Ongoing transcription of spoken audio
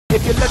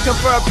If you're looking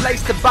for a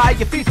place to buy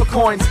your FIFA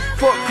coins,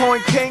 Foot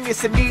Coin King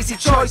is an easy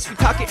choice. We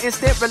talking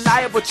instant,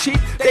 reliable, cheap,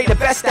 they the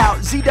best out.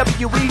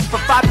 ZWE for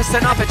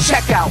 5% off at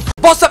checkout.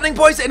 What's happening,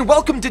 boys, and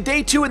welcome to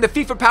day 2 in the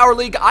FIFA Power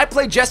League. I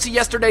played Jesse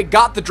yesterday,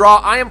 got the draw.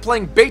 I am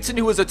playing Bateson,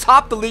 who is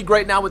atop the league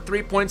right now with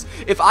 3 points.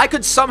 If I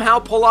could somehow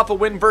pull off a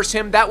win versus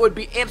him, that would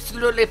be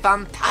absolutely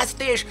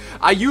fantastic.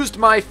 I used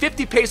my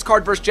 50 pace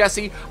card versus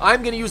Jesse.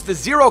 I'm going to use the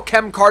 0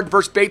 chem card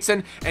versus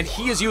Bateson, and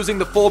he is using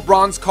the full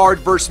bronze card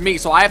versus me.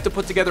 So I have to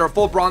put together a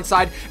full bronze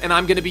side, and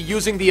I'm going to be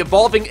using the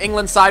evolving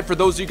England side. For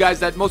those of you guys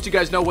that most of you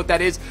guys know what that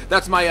is,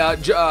 that's my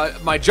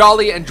my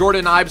Jolly and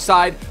Jordan Ives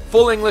side,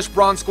 full English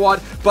bronze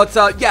squad. But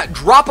yeah,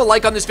 drop a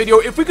like on this video.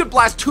 If we could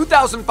blast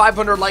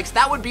 2,500 likes,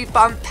 that would be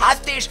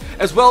fantastic.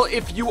 As well,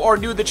 if you are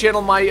new to the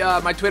channel,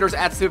 my Twitter's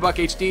at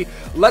SivabuckHD.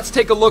 Let's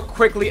take a look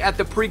quickly at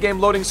the pregame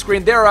loading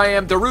screen. There I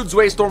am, Darude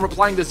Zwaystorm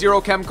applying the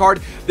 0 chem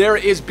card. There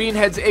is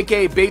Beanheads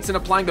aka Bateson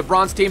applying the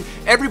bronze team.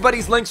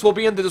 Everybody's links will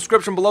be in the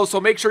description below, so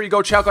make sure you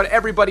go check out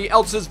everybody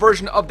else's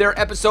version of their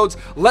episodes.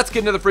 Let's get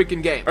into the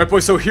freaking game. All right,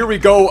 boys, so here we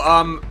go.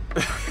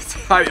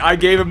 I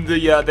gave him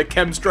the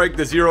chem strike,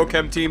 the 0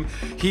 chem team.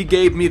 He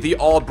gave me the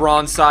all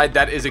bronze side.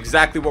 That is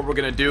exactly what we're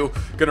gonna do.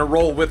 Gonna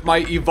roll with my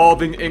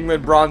evolving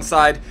England bronze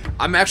side.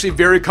 I'm actually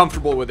very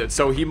comfortable with it,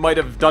 so he might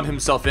have done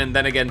himself in.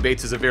 Then again,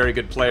 Bates is a very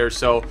good player,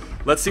 so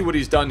let's see what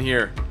he's done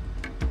here.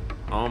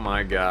 Oh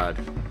my god.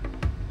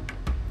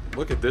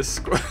 Look at this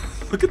squad.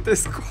 Look at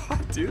this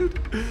squad, dude.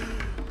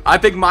 I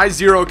think my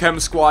 0 chem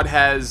squad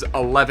has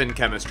 11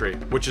 chemistry,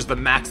 which is the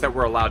max that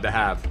we're allowed to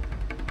have.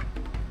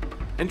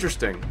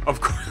 Interesting.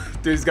 Of course,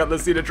 dude, he's got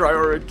Lucina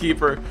Traore at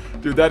keeper.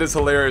 Dude, that is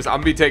hilarious. I'm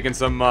gonna be taking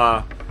some,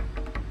 I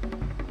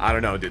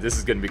don't know, dude. This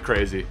is gonna be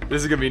crazy.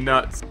 This is gonna be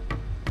nuts.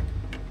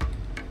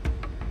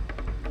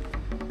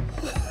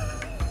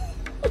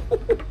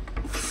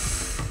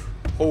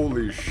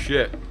 Holy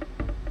shit.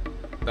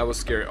 That was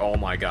scary. Oh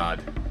my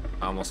god.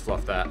 I almost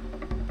fluffed that.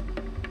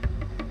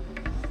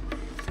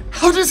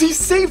 How does he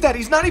save that?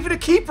 He's not even a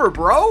keeper,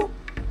 bro.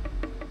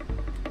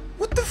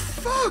 What the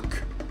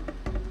fuck?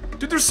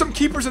 Dude, there's some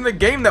keepers in the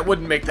game that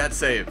wouldn't make that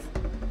save.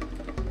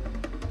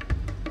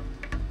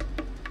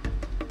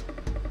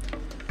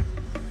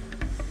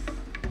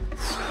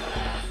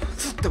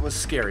 That was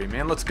scary,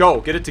 man. Let's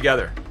go. Get it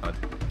together.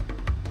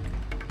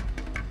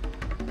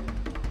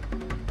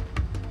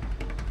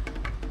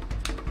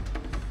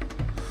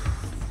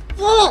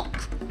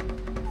 Fuck!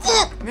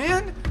 Fuck,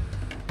 man!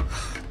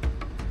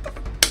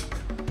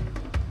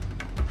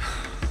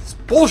 It's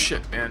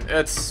bullshit, man.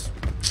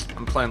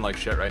 I'm playing like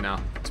shit right now.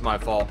 It's my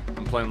fault.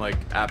 I'm playing like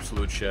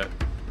absolute shit.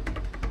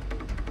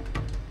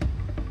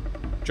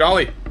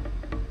 Jolly!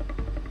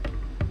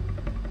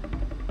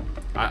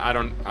 I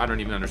don't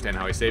even understand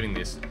how he's saving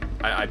these.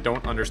 I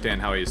don't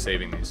understand how he is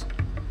saving these.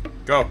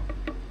 Go.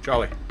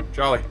 Jolly.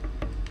 Jolly.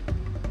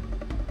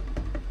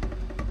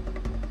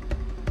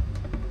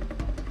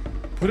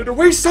 Put it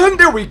away, son!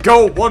 There we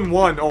go!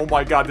 1-1. Oh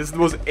my god, this is the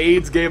most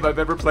AIDS game I've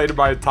ever played in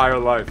my entire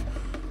life.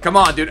 Come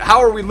on, dude.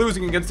 How are we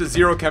losing against the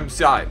 0 chem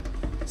side?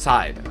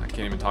 I can't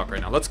even talk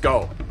right now. Let's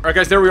go. Alright,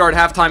 guys, there we are at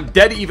halftime.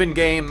 Dead even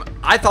game.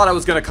 I thought I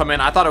was gonna come in.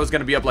 I thought I was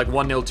gonna be up like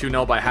 1-0,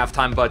 2-0 by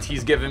halftime, but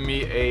he's giving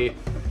me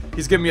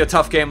a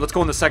tough game. Let's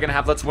go in the second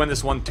half. Let's win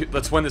this one.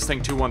 Let's win this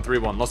thing 2-1,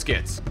 3-1. Let's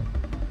get.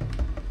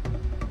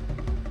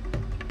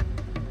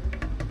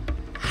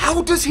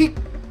 How does he?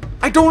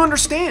 I don't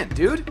understand,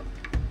 dude.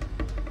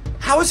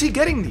 How is he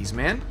getting these,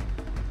 man?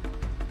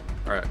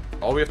 Alright,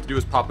 all we have to do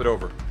is pop it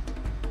over.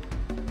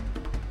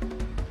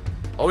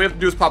 All we have to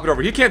do is pop it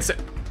over. He can't say.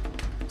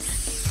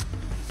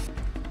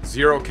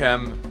 0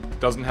 chem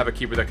doesn't have a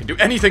keeper that can do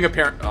anything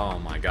apparent. Oh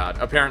my god.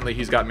 Apparently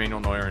he's got Manuel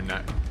Neuer in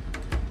net.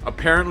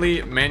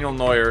 Apparently Manuel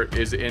Neuer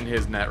is in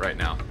his net right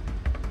now.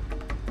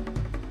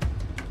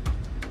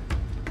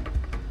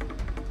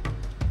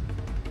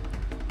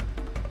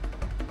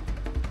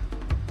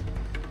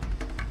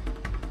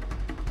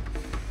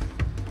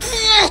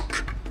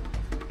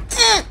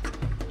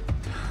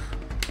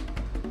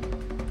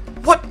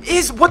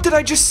 What did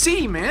I just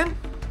see, man?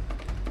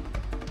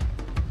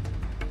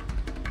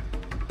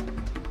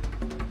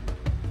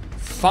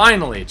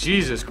 Finally,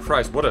 Jesus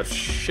Christ, what a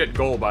shit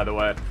goal, by the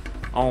way.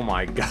 Oh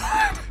my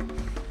god.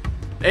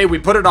 Hey, we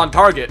put it on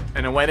target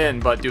and it went in,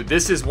 but dude,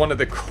 this is one of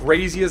the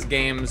craziest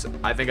games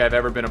I think I've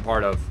ever been a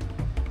part of.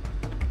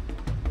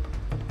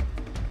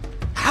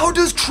 How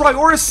does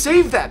Traore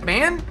save that,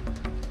 man?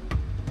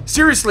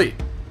 Seriously,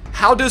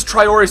 how does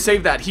Traore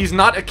save that? He's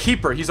not a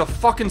keeper, he's a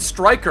fucking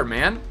striker,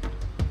 man.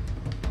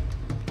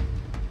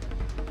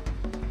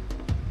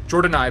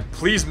 Jordan Ives,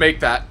 please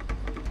make that.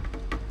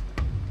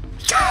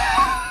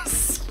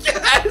 Yes!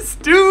 Yes,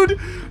 dude!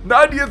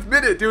 90th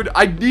minute, dude.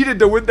 I needed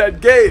to win that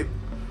game.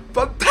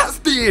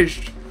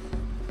 Fantastic!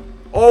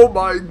 Oh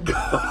my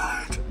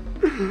god.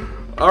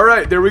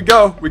 Alright, there we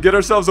go. We get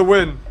ourselves a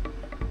win.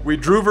 We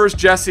drew versus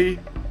Jesse,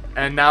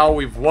 and now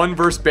we've won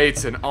versus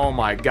Bateson. Oh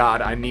my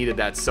god, I needed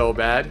that so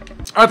bad.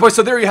 Alright, boys,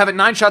 so there you have it.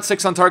 9 shots,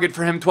 6 on target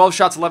for him, 12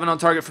 shots, 11 on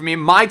target for me.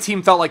 My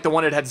team felt like the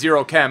one that had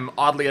 0 chem,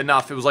 oddly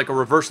enough. It was like a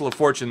reversal of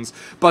fortunes.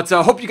 But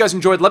hope you guys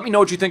enjoyed. Let me know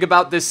what you think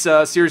about this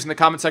series in the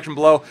comment section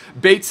below.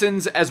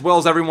 Bateson's, as well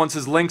as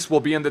everyone's links,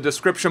 will be in the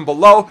description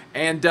below.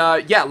 And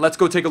yeah, let's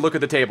go take a look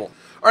at the table.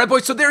 Alright,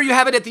 boys, so there you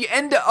have it. At the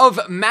end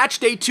of match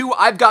day 2,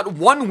 I've got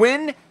 1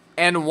 win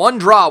and 1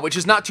 draw, which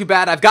is not too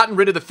bad. I've gotten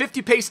rid of the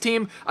 50 pace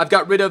team. I've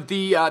got rid of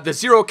the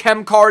 0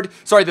 chem card.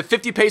 Sorry, the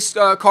 50 pace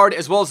card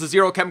as well as the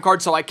 0 chem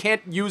card, so I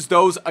can't use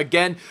those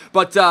again.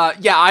 But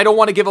yeah, I don't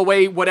want to give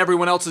away what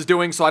everyone else is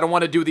doing, so I don't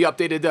want to do the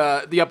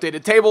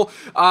updated table.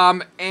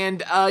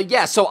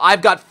 Yeah, so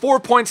I've got 4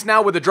 points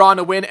now with a draw and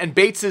a win, and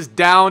Bates is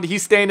down.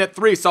 He's staying at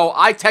 3, so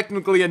I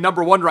technically am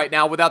 #1 right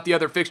now without the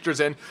other fixtures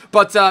in.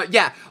 But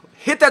yeah.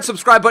 Hit that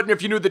subscribe button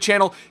if you're new to the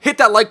channel. Hit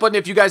that like button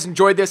if you guys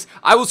enjoyed this.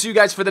 I will see you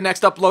guys for the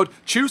next upload.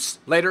 Tschüss,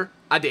 later,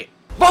 ade.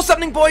 What's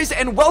happening, boys,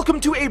 and welcome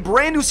to a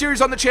brand new series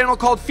on the channel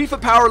called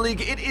FIFA Power League.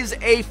 It is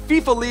a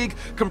FIFA league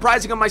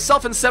comprising of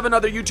myself and 7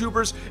 other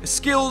YouTubers.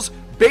 Skills,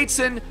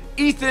 Bateson,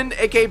 Ethan,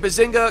 aka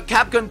Bazinga,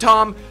 Capgun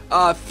Tom,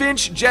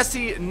 Finch,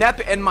 Jesse,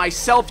 Nep, and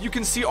myself. You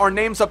can see our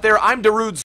names up there. I'm Darude's